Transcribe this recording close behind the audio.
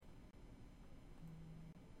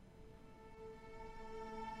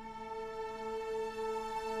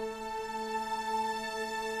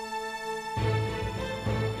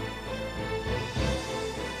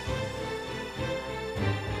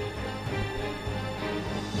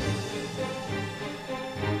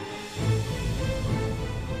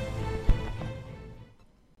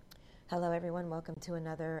to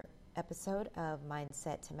another episode of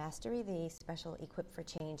Mindset to Mastery, the special Equip for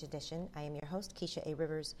Change edition. I am your host, Keisha A.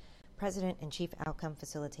 Rivers, President and Chief Outcome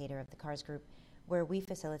Facilitator of the CARS Group, where we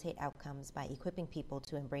facilitate outcomes by equipping people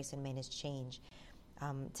to embrace and manage change.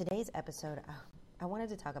 Today's episode, I wanted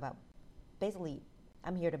to talk about, basically,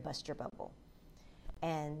 I'm here to bust your bubble.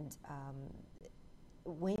 And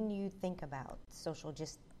when you think about social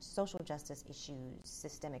justice issues,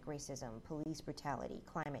 systemic racism, police brutality,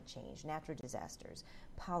 climate change, natural disasters,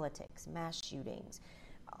 politics, mass shootings,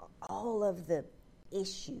 all of the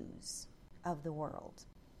issues of the world,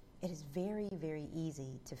 it is very, very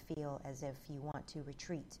easy to feel as if you want to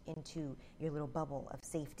retreat into your little bubble of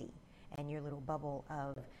safety and your little bubble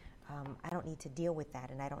of, I don't need to deal with that,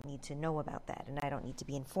 and I don't need to know about that, and I don't need to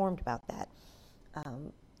be informed about that,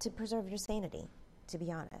 to preserve your sanity, to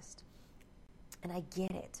be honest. And I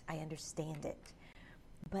get it. I understand it.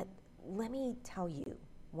 But let me tell you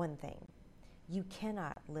one thing. You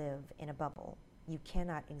cannot live in a bubble. You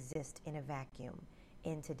cannot exist in a vacuum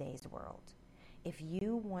in today's world. If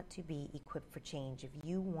you want to be equipped for change, if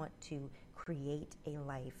you want to create a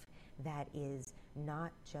life that is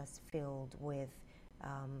not just filled with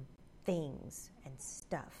things and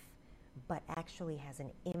stuff, but actually has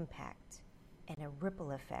an impact and a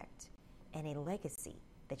ripple effect and a legacy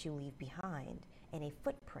that you leave behind, and a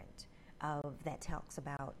footprint of that talks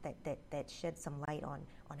about, that sheds some light on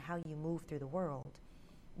how you move through the world,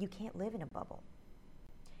 you can't live in a bubble.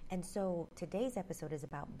 And so today's episode is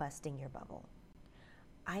about busting your bubble.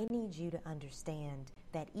 I need you to understand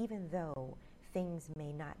that even though things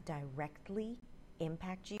may not directly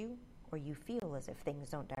impact you, or you feel as if things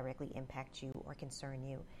don't directly impact you or concern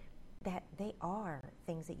you, that they are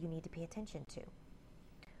things that you need to pay attention to.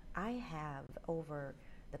 I have, over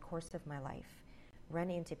the course of my life, run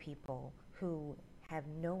into people who have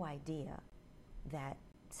no idea that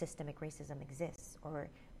systemic racism exists or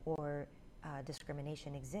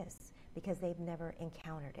discrimination exists because they've never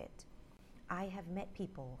encountered it. I have met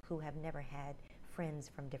people who have never had friends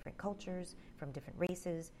from different cultures, from different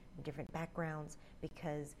races, from different backgrounds,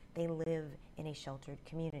 because they live in a sheltered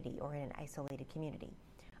community or in an isolated community.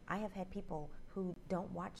 I have had people who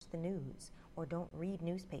don't watch the news or don't read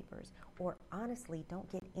newspapers or honestly don't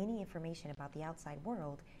get any information about the outside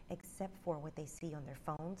world except for what they see on their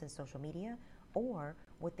phones and social media, or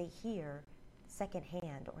what they hear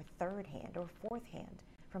secondhand or third hand or fourth hand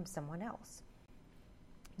from someone else.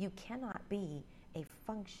 You cannot be a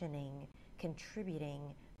functioning, contributing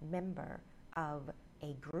member of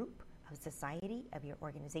a group, of society, of your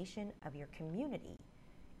organization, of your community,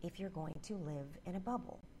 if you're going to live in a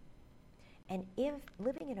bubble. And if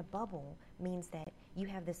living in a bubble means that you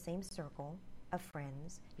have the same circle of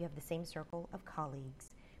friends, you have the same circle of colleagues,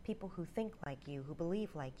 people who think like you, who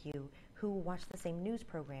believe like you, who watch the same news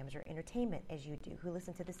programs or entertainment as you do, who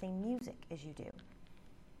listen to the same music as you do,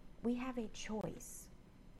 we have a choice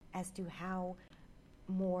as to how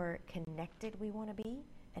more connected we want to be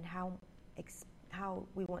and how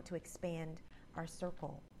we want to expand our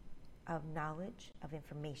circle of knowledge, of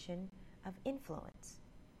information, of influence.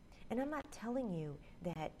 And I'm not telling you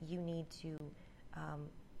that you need to,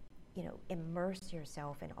 immerse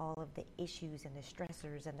yourself in all of the issues and the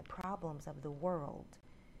stressors and the problems of the world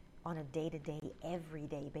on a day-to-day,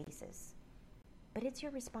 everyday basis. But it's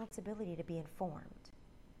your responsibility to be informed.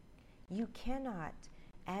 You cannot,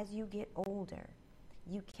 as you get older,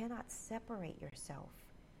 you cannot separate yourself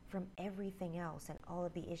from everything else and all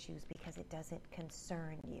of the issues because it doesn't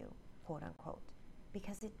concern you, quote unquote,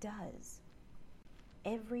 because it does.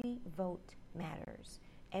 Every vote matters.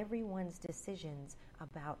 Everyone's decisions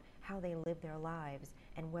about how they live their lives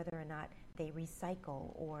and whether or not they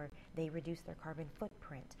recycle or they reduce their carbon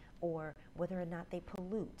footprint or whether or not they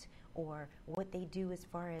pollute or what they do as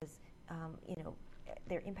far as,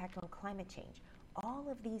 their impact on climate change. All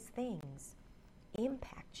of these things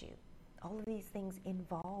impact you. All of these things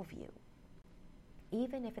involve you.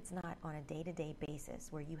 Even if it's not on a day-to-day basis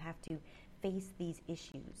where you have to face these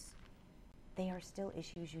issues, they are still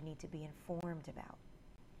issues you need to be informed about.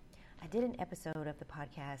 I did an episode of the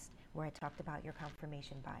podcast where I talked about your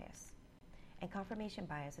confirmation bias. And confirmation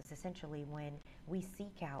bias is essentially when we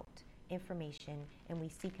seek out information and we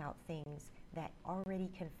seek out things that already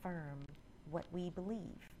confirm what we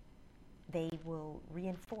believe. They will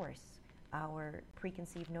reinforce our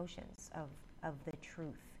preconceived notions of the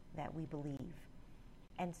truth that we believe.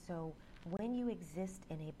 And so when you exist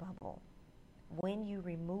in a bubble, when you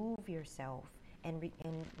remove yourself and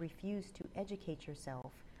refuse to educate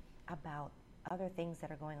yourself about other things that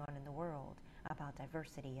are going on in the world, about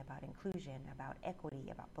diversity, about inclusion, about equity,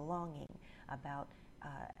 about belonging, about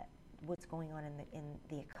what's going on in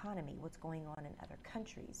the economy, what's going on in other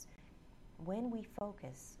countries. When we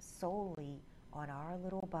focus solely on our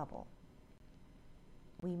little bubble,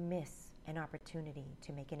 we miss an opportunity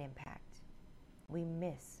to make an impact. We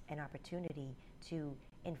miss an opportunity to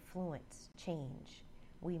influence change.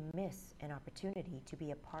 We miss an opportunity to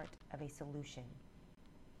be a part of a solution.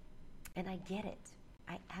 And I get it.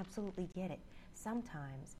 I absolutely get it.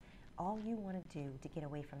 Sometimes all you want to do to get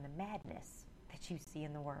away from the madness that you see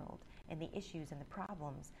in the world and the issues and the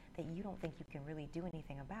problems that you don't think you can really do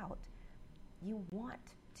anything about, you want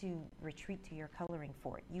to retreat to your coloring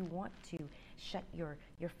fort. You want to shut your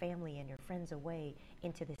family and your friends away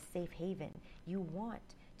into this safe haven. You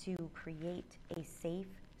want to create a safe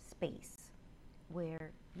space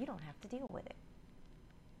where you don't have to deal with it.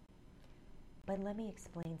 But let me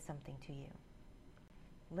explain something to you.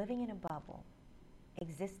 Living in a bubble,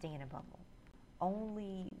 existing in a bubble,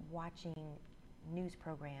 only watching news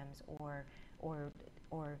programs or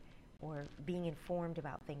being informed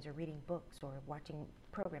about things or reading books or watching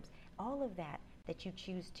programs, all of that you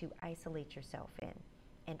choose to isolate yourself in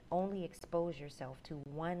and only expose yourself to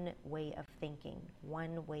one way of thinking,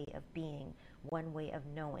 one way of being, one way of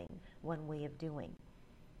knowing, one way of doing,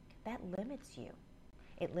 that limits you.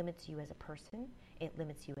 It limits you as a person. It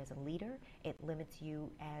limits you as a leader. It limits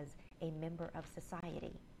you as a member of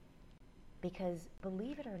society. Because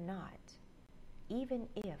believe it or not, even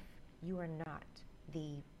if you are not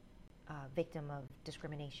the victim of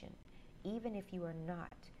discrimination, even if you are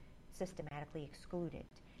not systematically excluded,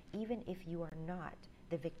 even if you are not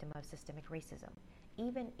the victim of systemic racism,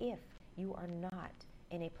 even if you are not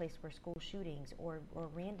in a place where school shootings or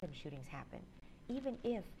random shootings happen, even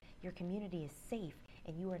if your community is safe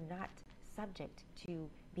and you are not subject to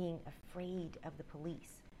being afraid of the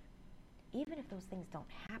police, even if those things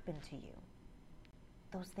don't happen to you,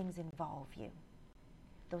 those things involve you.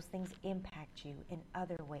 Those things impact you in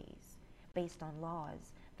other ways, based on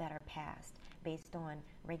laws that are passed, based on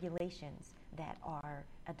regulations that are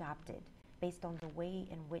adopted, based on the way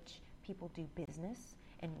in which people do business,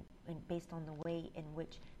 and based on the way in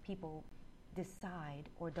which people decide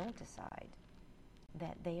or don't decide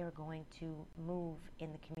that they are going to move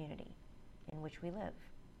in the community in which we live.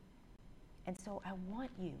 And so I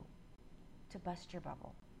want you to bust your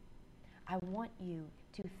bubble. I want you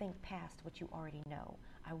to think past what you already know.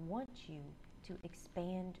 I want you to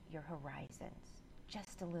expand your horizons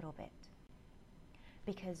just a little bit.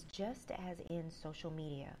 Because just as in social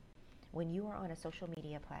media, when you are on a social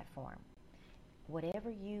media platform, whatever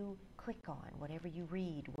you click on, whatever you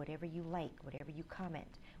read, whatever you like, whatever you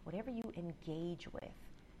comment, whatever you engage with,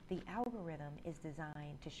 the algorithm is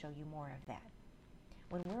designed to show you more of that.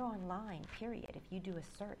 When we're online, period, if you do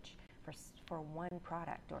a search for one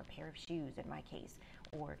product or a pair of shoes, in my case,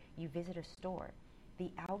 or you visit a store,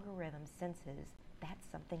 the algorithm senses that's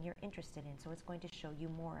something you're interested in, so it's going to show you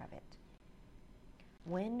more of it.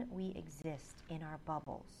 When we exist in our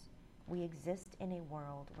bubbles, we exist in a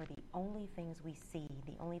world where the only things we see,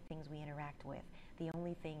 the only things we interact with, the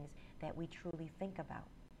only things that we truly think about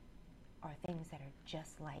are things that are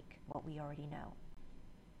just like what we already know.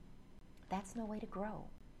 That's no way to grow.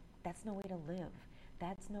 That's no way to live.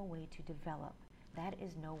 That's no way to develop. That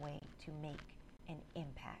is no way to make an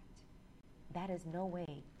impact. That is no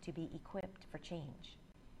way to be equipped for change.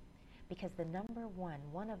 Because the number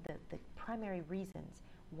one of the primary reasons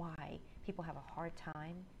why people have a hard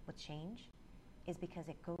time with change is because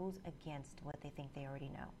it goes against what they think they already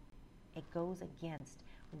know. It goes against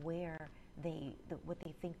what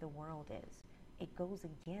they think the world is. It goes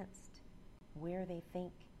against where they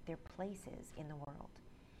think their place is in the world.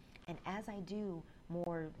 And as I do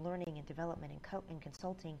more learning and development and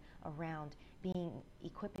consulting around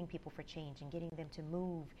equipping people for change and getting them to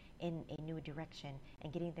move in a new direction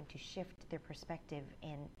and getting them to shift their perspective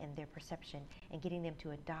and their perception and getting them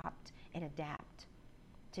to adopt and adapt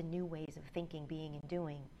to new ways of thinking, being, and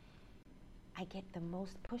doing, I get the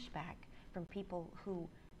most pushback from people who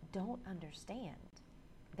don't understand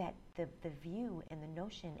that the view and the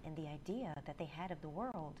notion and the idea that they had of the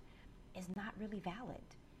world is not really valid.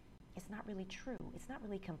 It's not really true. It's not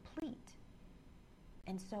really complete.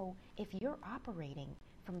 And so if you're operating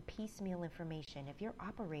from piecemeal information, if you're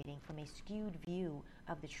operating from a skewed view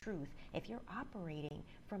of the truth, if you're operating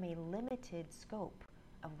from a limited scope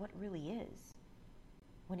of what really is,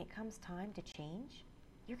 when it comes time to change,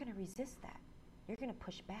 you're going to resist that. You're going to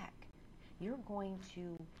push back. You're going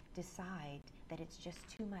to decide that it's just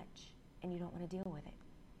too much and you don't want to deal with it.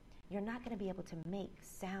 You're not going to be able to make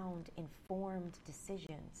sound, informed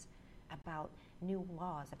decisions about new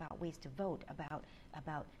laws, about ways to vote,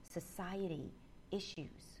 about society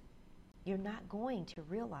issues, You're not going to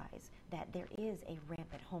realize that there is a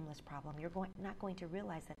rampant homeless problem. You're not going to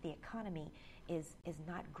realize that the economy is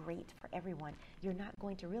not great for everyone. You're not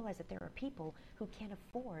going to realize that there are people who can't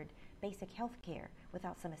afford basic health care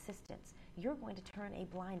without some assistance. You're going to turn a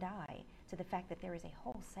blind eye to the fact that there is a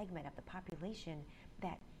whole segment of the population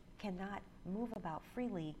that cannot move about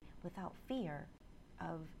freely without fear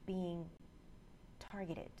of being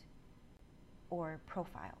targeted or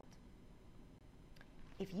profiled.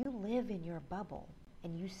 If you live in your bubble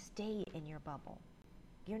and you stay in your bubble,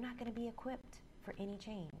 you're not going to be equipped for any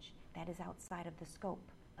change that is outside of the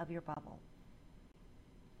scope of your bubble.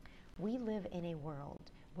 We live in a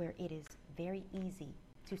world where it is very easy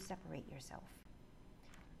to separate yourself.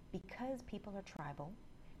 Because people are tribal,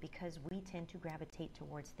 because we tend to gravitate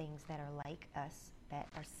towards things that are like us, that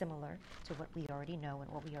are similar to what we already know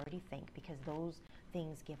and what we already think, because those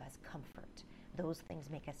things give us comfort. Those things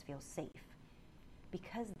make us feel safe.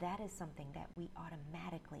 Because that is something that we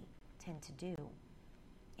automatically tend to do,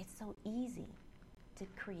 it's so easy to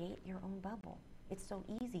create your own bubble. It's so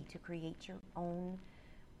easy to create your own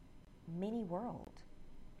mini world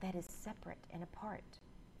that is separate and apart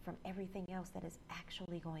from everything else that is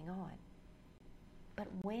actually going on. But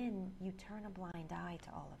when you turn a blind eye to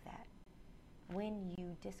all of that, when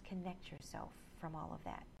you disconnect yourself from all of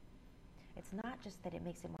that, it's not just that it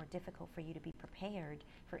makes it more difficult for you to be prepared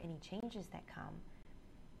for any changes that come,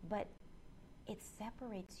 but it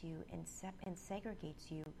separates you and segregates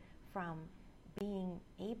you from being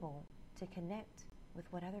able to connect with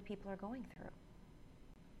what other people are going through.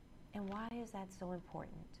 And why is that so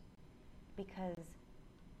important? Because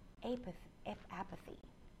apathy,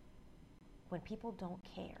 when people don't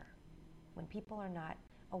care, when people are not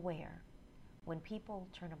aware, when people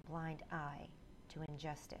turn a blind eye to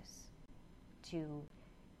injustice, to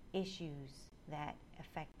issues that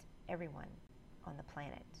affect everyone on the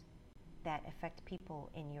planet, that affect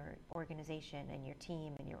people in your organization and your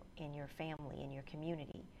team and in your family and your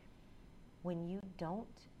community, when you don't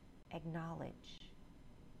acknowledge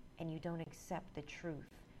and you don't accept the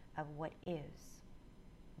truth of what is,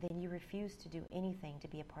 then you refuse to do anything to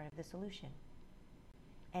be a part of the solution.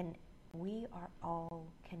 And we are all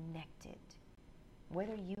connected.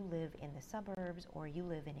 Whether you live in the suburbs, or you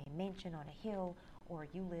live in a mansion on a hill, or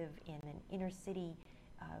you live in an inner city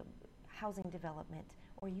housing development,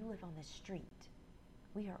 or you live on the street,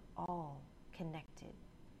 we are all connected.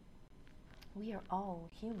 We are all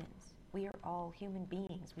humans. We are all human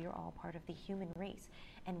beings. We are all part of the human race.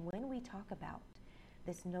 And when we talk about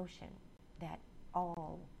this notion that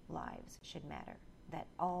all lives should matter, that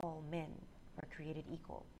all men are created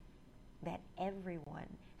equal, that everyone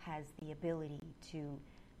has the ability to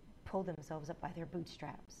pull themselves up by their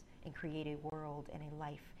bootstraps and create a world and a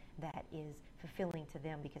life that is fulfilling to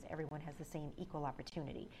them because everyone has the same equal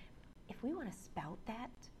opportunity. If we want to spout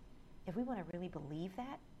that, if we want to really believe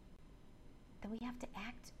that, then we have to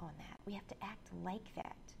act on that. We have to act like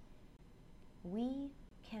that. We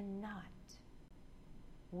cannot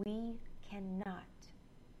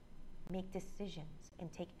make decisions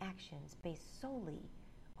and take actions based solely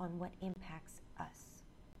on what impacts us,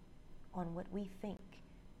 on what we think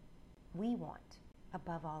we want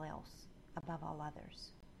above all else, above all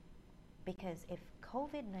others. Because if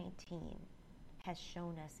COVID-19 has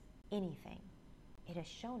shown us anything, it has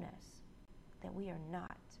shown us that we are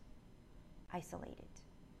not isolated.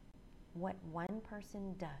 What one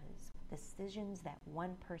person does, decisions that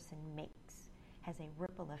one person makes, has a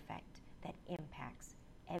ripple effect that impacts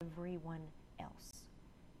everyone else.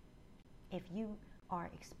 If you are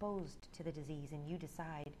exposed to the disease and you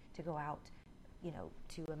decide to go out,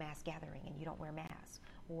 to a mass gathering and you don't wear masks,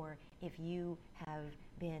 or if you have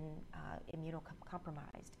been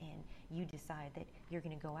immunocompromised and you decide that you're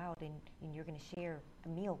going to go out and you're going to share a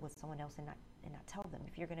meal with someone else and not tell them,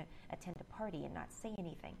 if you're going to attend a party and not say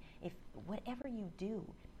anything, if whatever you do,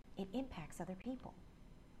 it impacts other people.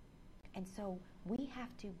 And so we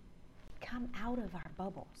have to come out of our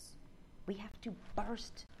bubbles. We have to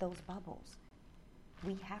burst those bubbles.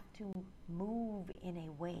 We have to move in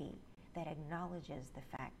a way that acknowledges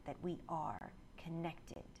the fact that we are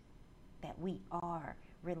connected, that we are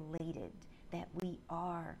related, that we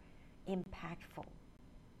are impactful,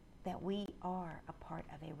 that we are a part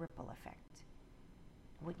of a ripple effect.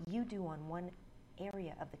 What you do on one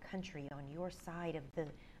area of the country, on your side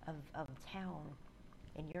of town,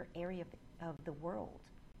 in your area of the world,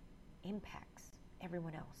 impacts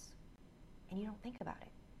everyone else. And you don't think about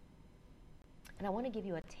it. And I want to give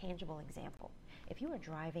you a tangible example. If you are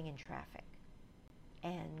driving in traffic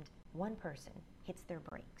and one person hits their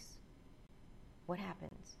brakes, what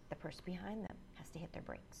happens? The person behind them has to hit their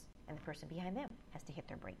brakes, and the person behind them has to hit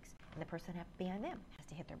their brakes, and the person behind them has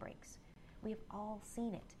to hit their brakes. We've all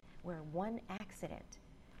seen it, where one accident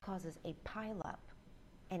causes a pileup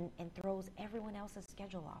and throws everyone else's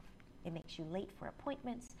schedule off. It makes you late for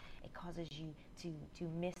appointments. It causes you to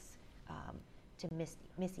miss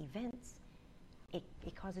events.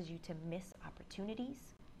 It causes you to miss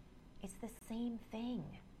opportunities. It's the same thing.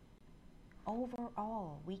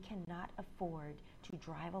 Overall, we cannot afford to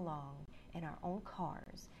drive along in our own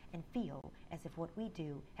cars and feel as if what we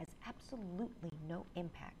do has absolutely no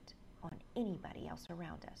impact on anybody else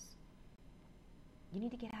around us. You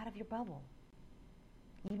need to get out of your bubble.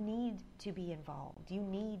 You need to be involved. You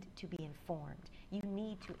need to be informed. You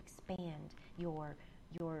need to expand your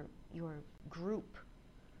group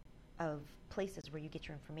of places where you get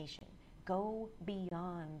your information. Go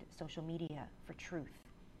beyond social media for truth.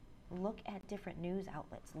 Look at different news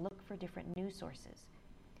outlets. Look for different news sources.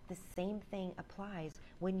 The same thing applies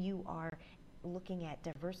when you are looking at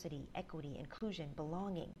diversity, equity, inclusion,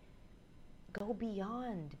 belonging. Go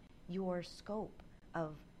beyond your scope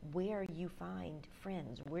of where you find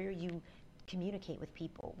friends, where you communicate with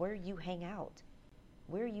people, where you hang out,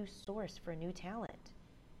 where you source for new talent.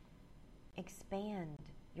 Expand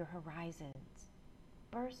your horizons.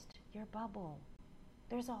 Burst your bubble.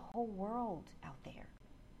 There's a whole world out there.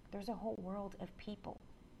 There's a whole world of people.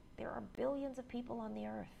 There are billions of people on the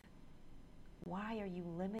earth. Why are you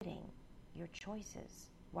limiting your choices?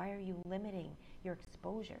 Why are you limiting your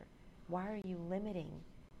exposure? Why are you limiting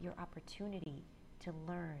your opportunity to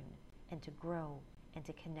learn and to grow and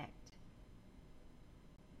to connect?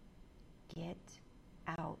 Get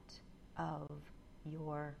out of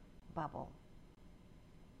your bubble.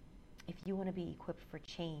 If you want to be equipped for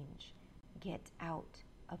change, get out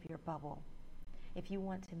of your bubble. If you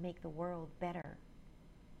want to make the world better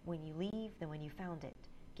when you leave than when you found it,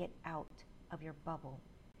 get out of your bubble.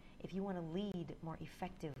 If you want to lead more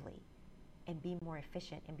effectively and be more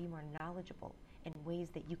efficient and be more knowledgeable in ways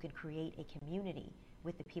that you can create a community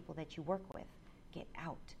with the people that you work with, get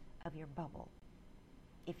out of your bubble.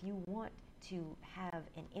 If you want to have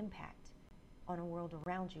an impact on a world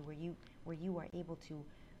around you where you are able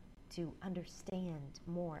to understand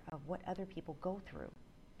more of what other people go through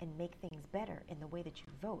and make things better in the way that you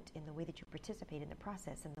vote, in the way that you participate in the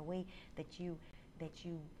process, in the way that you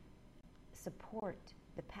support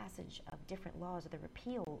the passage of different laws or the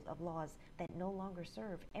repeal of laws that no longer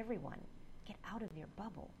serve everyone, get out of your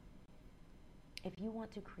bubble. If you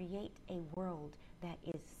want to create a world that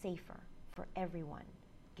is safer for everyone,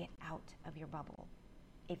 get out of your bubble.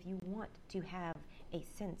 If you want to have a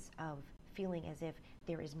sense of feeling as if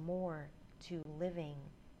there is more to living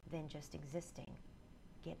than just existing,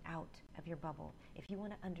 get out of your bubble. If you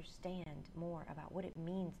want to understand more about what it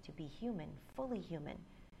means to be human, fully human,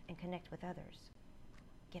 and connect with others,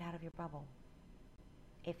 get out of your bubble.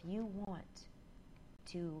 If you want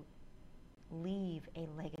to leave a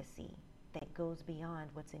legacy that goes beyond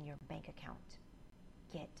what's in your bank account,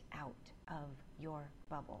 get out of your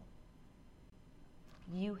bubble.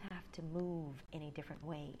 You have to move in a different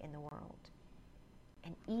way in the world.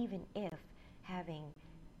 And even if having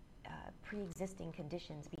pre-existing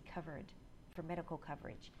conditions be covered for medical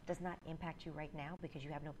coverage does not impact you right now because you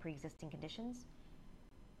have no pre-existing conditions,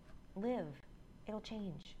 live. It'll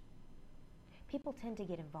change. People tend to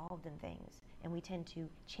get involved in things, and we tend to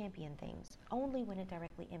champion things only when it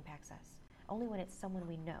directly impacts us, only when it's someone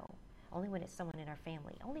we know, only when it's someone in our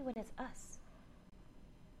family, only when it's us.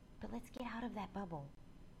 But let's get out of that bubble.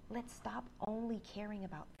 Let's stop only caring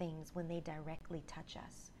about things when they directly touch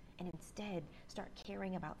us, and instead start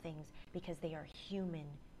caring about things because they are human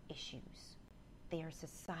issues. They are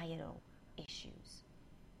societal issues.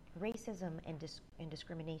 Racism and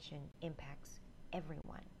discrimination impacts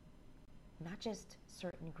everyone, not just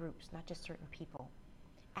certain groups, not just certain people.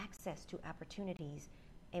 Access to opportunities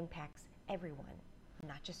impacts everyone,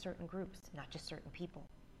 not just certain groups, not just certain people.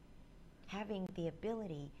 Having the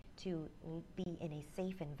ability to be in a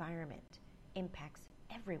safe environment impacts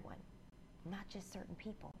everyone, not just certain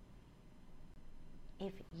people.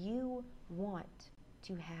 If you want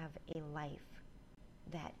to have a life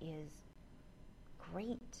that is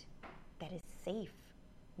great, that is safe,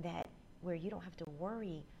 that where you don't have to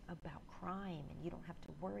worry about crime, and you don't have to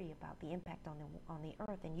worry about the impact on the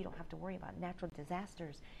earth, and you don't have to worry about natural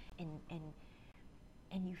disasters, and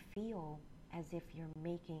you feel as if you're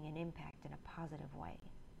making an impact in a positive way,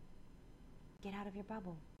 get out of your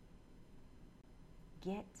bubble.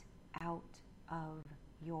 Get out of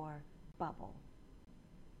your bubble.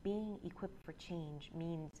 Being equipped for change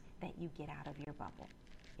means that you get out of your bubble.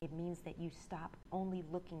 It means that you stop only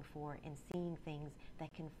looking for and seeing things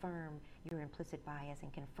that confirm your implicit bias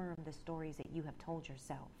and confirm the stories that you have told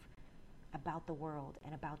yourself about the world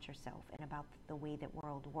and about yourself and about the way that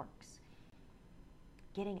world works.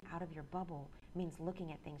 Getting out of your bubble means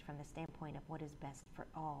looking at things from the standpoint of what is best for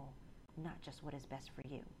all, not just what is best for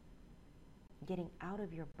you. Getting out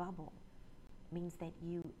of your bubble means that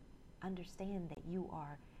you understand that you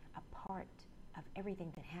are a part of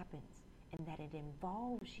everything that happens and that it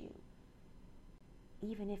involves you,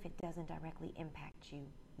 even if it doesn't directly impact you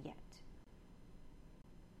yet.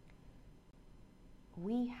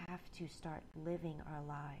 We have to start living our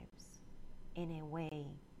lives in a way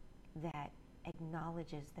that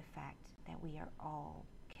acknowledges the fact that we are all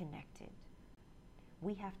connected.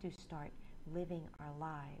 We have to start living our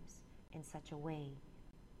lives in such a way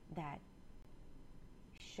that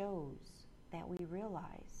shows that we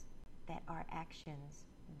realize that our actions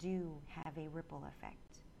do have a ripple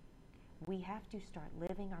effect. We have to start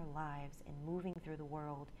living our lives and moving through the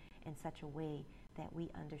world in such a way that we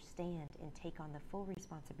understand and take on the full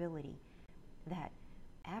responsibility that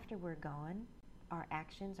after we're gone, our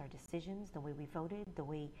actions, our decisions, the way we voted, the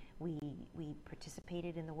way we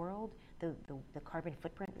participated in the world, the carbon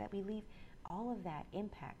footprint that we leave, all of that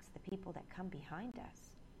impacts the people that come behind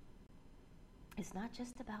us. It's not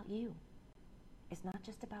just about you. It's not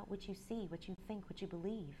just about what you see, what you think, what you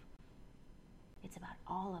believe. It's about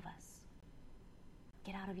all of us.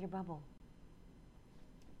 Get out of your bubble.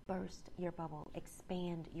 Burst your bubble.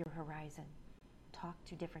 Expand your horizon. Talk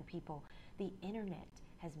to different people. The internet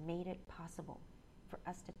has made it possible for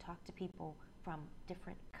us to talk to people from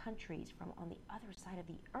different countries, from on the other side of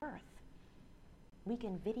the earth. We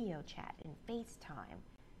can video chat and FaceTime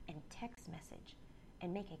and text message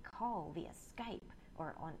and make a call via Skype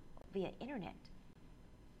or via internet.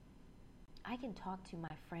 I can talk to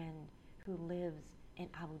my friend who lives in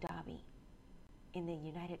Abu Dhabi, in the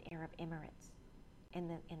United Arab Emirates, and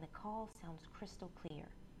the call sounds crystal clear.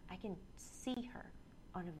 I can see her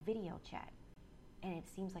on a video chat, and it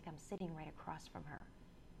seems like I'm sitting right across from her.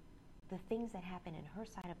 The things that happen in her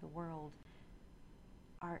side of the world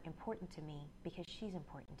are important to me because she's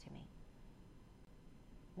important to me.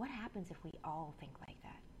 What happens if we all think like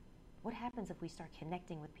that? What happens if we start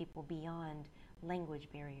connecting with people beyond language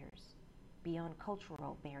barriers, beyond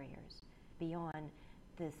cultural barriers, beyond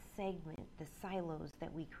the silos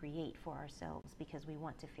that we create for ourselves because we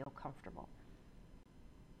want to feel comfortable?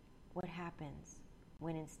 What happens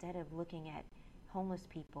when instead of looking at homeless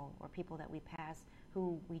people or people that we pass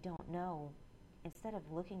who we don't know, instead of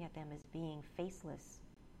looking at them as being faceless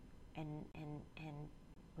and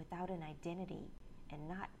without an identity and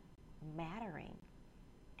not mattering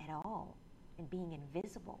at all and being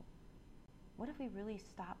invisible, what if we really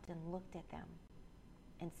stopped and looked at them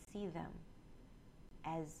and see them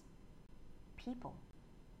as people?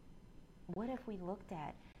 What if we looked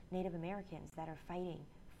at Native Americans that are fighting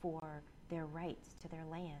for their rights to their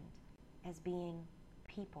land as being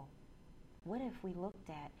people? What if we looked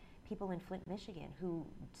at people in Flint, Michigan who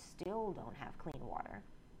still don't have clean water?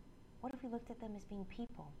 What if we looked at them as being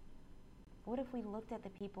people? What if we looked at the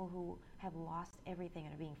people who have lost everything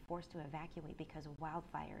and are being forced to evacuate because of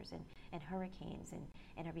wildfires and hurricanes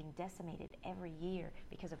and are being decimated every year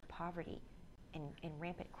because of poverty and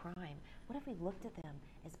rampant crime? What if we looked at them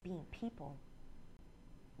as being people?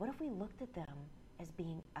 What if we looked at them as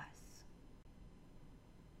being us?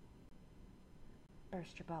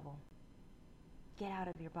 Burst your bubble. Get out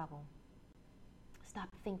of your bubble. Stop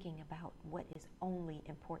thinking about what is only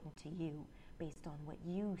important to you based on what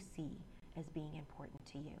you see as being important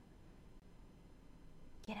to you.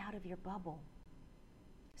 Get out of your bubble.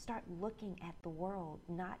 Start looking at the world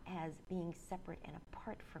not as being separate and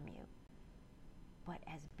apart from you, but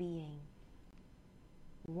as being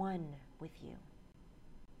one with you.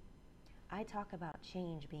 I talk about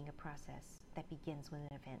change being a process that begins with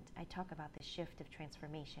an event. I talk about the shift of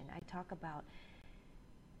transformation. I talk about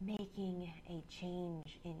making a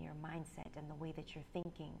change in your mindset and the way that you're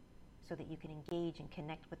thinking so that you can engage and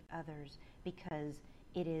connect with others, because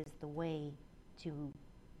it is the way to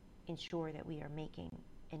ensure that we are making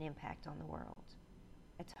an impact on the world.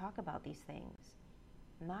 I talk about these things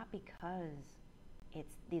not because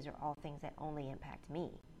these are all things that only impact me.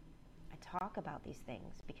 I talk about these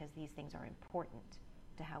things because these things are important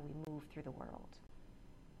to how we move through the world.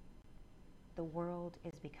 The world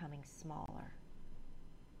is becoming smaller.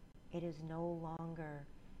 It is no longer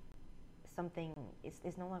something,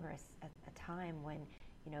 it's no longer a time when,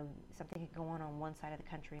 something could go on one side of the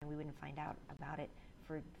country and we wouldn't find out about it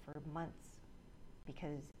for months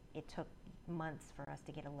because it took months for us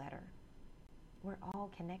to get a letter. We're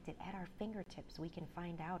all connected. At our fingertips, we can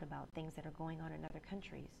find out about things that are going on in other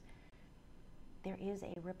countries. There is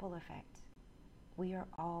a ripple effect. We are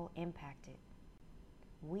all impacted.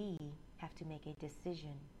 We have to make a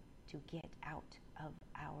decision to get out of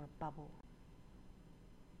our bubble.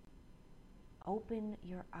 Open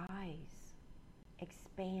your eyes.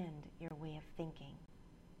 Expand your way of thinking.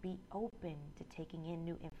 Be open to taking in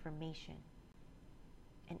new information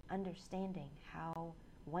and understanding how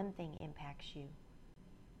one thing impacts you.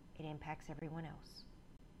 It impacts everyone else.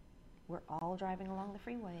 We're all driving along the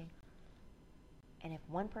freeway, and if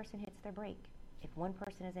one person hits their brake, if one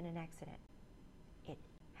person is in an accident, it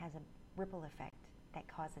has a ripple effect that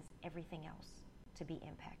causes everything else to be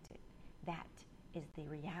impacted. That is the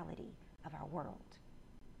reality of our world.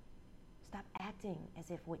 Stop acting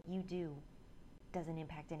as if what you do doesn't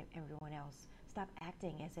impact everyone else. Stop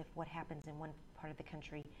acting as if what happens in one part of the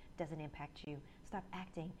country doesn't impact you. Stop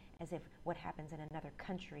acting as if what happens in another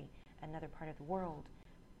country, another part of the world,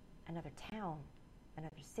 another town,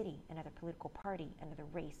 another city, another political party, another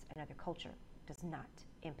race, another culture does not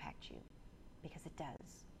impact you, because it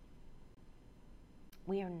does.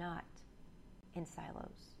 We are not in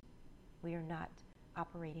silos. We are not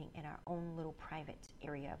operating in our own little private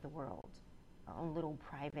area of the world, our own little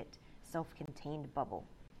private self-contained bubble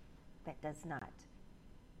that does not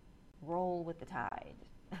roll with the tide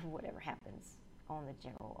of whatever happens on the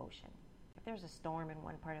general ocean. If there's a storm in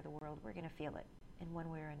one part of the world, we're going to feel it in one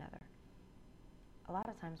way or another. A lot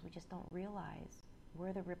of times we just don't realize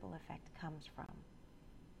where the ripple effect comes from.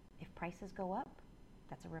 If prices go up,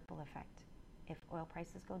 that's a ripple effect. If oil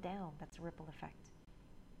prices go down, that's a ripple effect.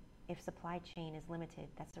 If supply chain is limited,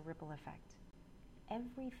 that's a ripple effect.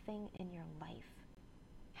 Everything in your life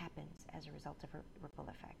happens as a result of a ripple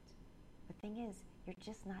effect. The thing is, you're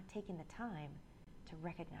just not taking the time to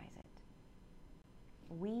recognize it.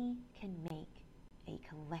 We can make a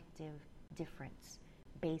collective difference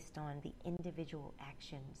based on the individual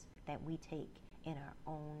actions that we take in our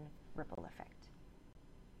own ripple effect.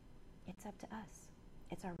 It's up to us.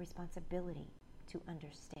 It's our responsibility to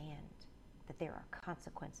understand that there are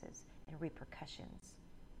consequences and repercussions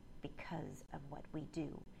because of what we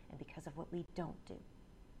do and because of what we don't do.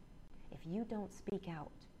 If you don't speak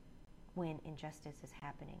out when injustice is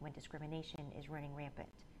happening, when discrimination is running rampant,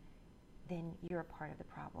 then you're a part of the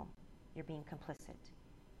problem. You're being complicit.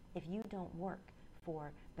 If you don't work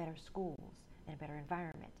for better schools and a better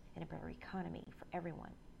environment and a better economy for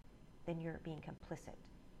everyone, then you're being complicit.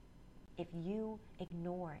 If you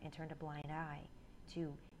ignore and turn a blind eye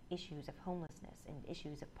to issues of homelessness and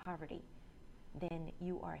issues of poverty, then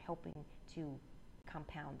you are helping to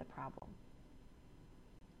compound the problem.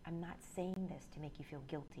 I'm not saying this to make you feel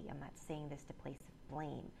guilty. I'm not saying this to place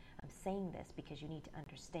blame. I'm saying this because you need to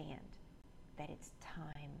understand that it's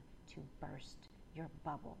time to burst your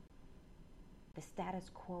bubble. The status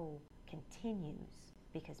quo continues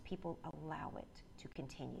because people allow it to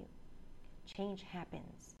continue. Change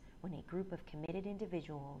happens when a group of committed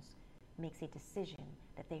individuals makes a decision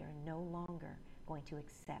that they are no longer going to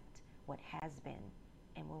accept what has been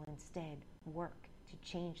and will instead work to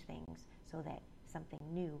change things so that something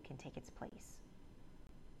new can take its place.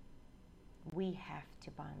 We have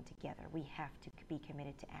to bond together. We have to be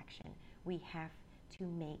committed to action. We have to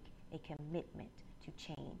make a commitment to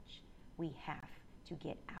change. We have to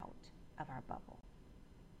get out of our bubble.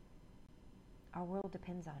 Our world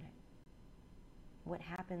depends on it. What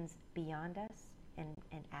happens beyond us and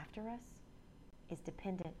after us is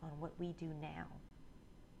dependent on what we do now.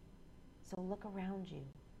 So look around you.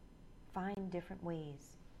 Find different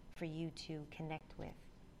ways for you to connect with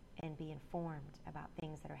and be informed about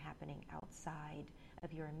things that are happening outside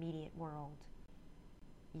of your immediate world.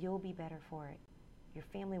 You'll be better for it. Your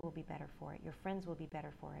family will be better for it. Your friends will be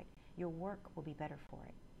better for it. Your work will be better for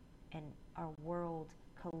it. And our world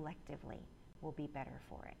collectively will be better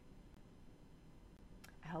for it.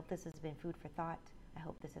 I hope this has been food for thought. I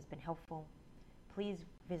hope this has been helpful. Please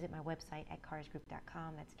visit my website at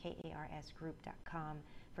karsgroup.com. That's karsgroup.com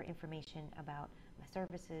for information about my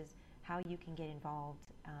services, how you can get involved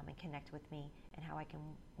and connect with me, and how I can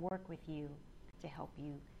work with you to help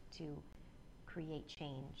you to create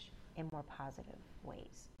change in more positive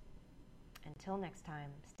ways. Until next time,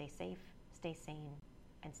 stay safe, stay sane,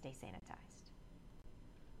 and stay sanitized.